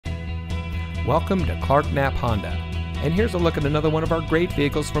Welcome to Knapp Honda, and here's a look at another one of our great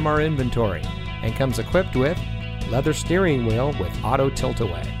vehicles from our inventory, and comes equipped with leather steering wheel with auto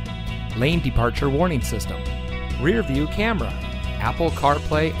tilt-away, lane departure warning system, rear view camera, Apple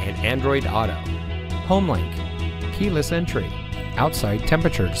CarPlay and Android Auto, HomeLink, keyless entry, outside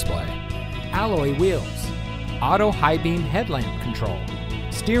temperature display, alloy wheels, auto high beam headlamp control,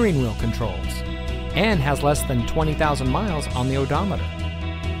 steering wheel controls, and has less than 20,000 miles on the odometer.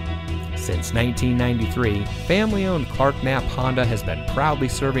 Since 1993, family-owned Knapp Honda has been proudly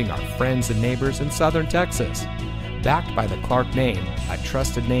serving our friends and neighbors in southern Texas. Backed by the Clark name, a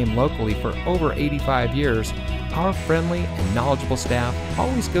trusted name locally for over 85 years, our friendly and knowledgeable staff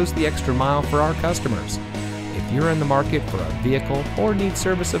always goes the extra mile for our customers. If you're in the market for a vehicle or need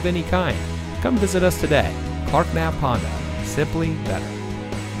service of any kind, come visit us today. Knapp Honda, simply better.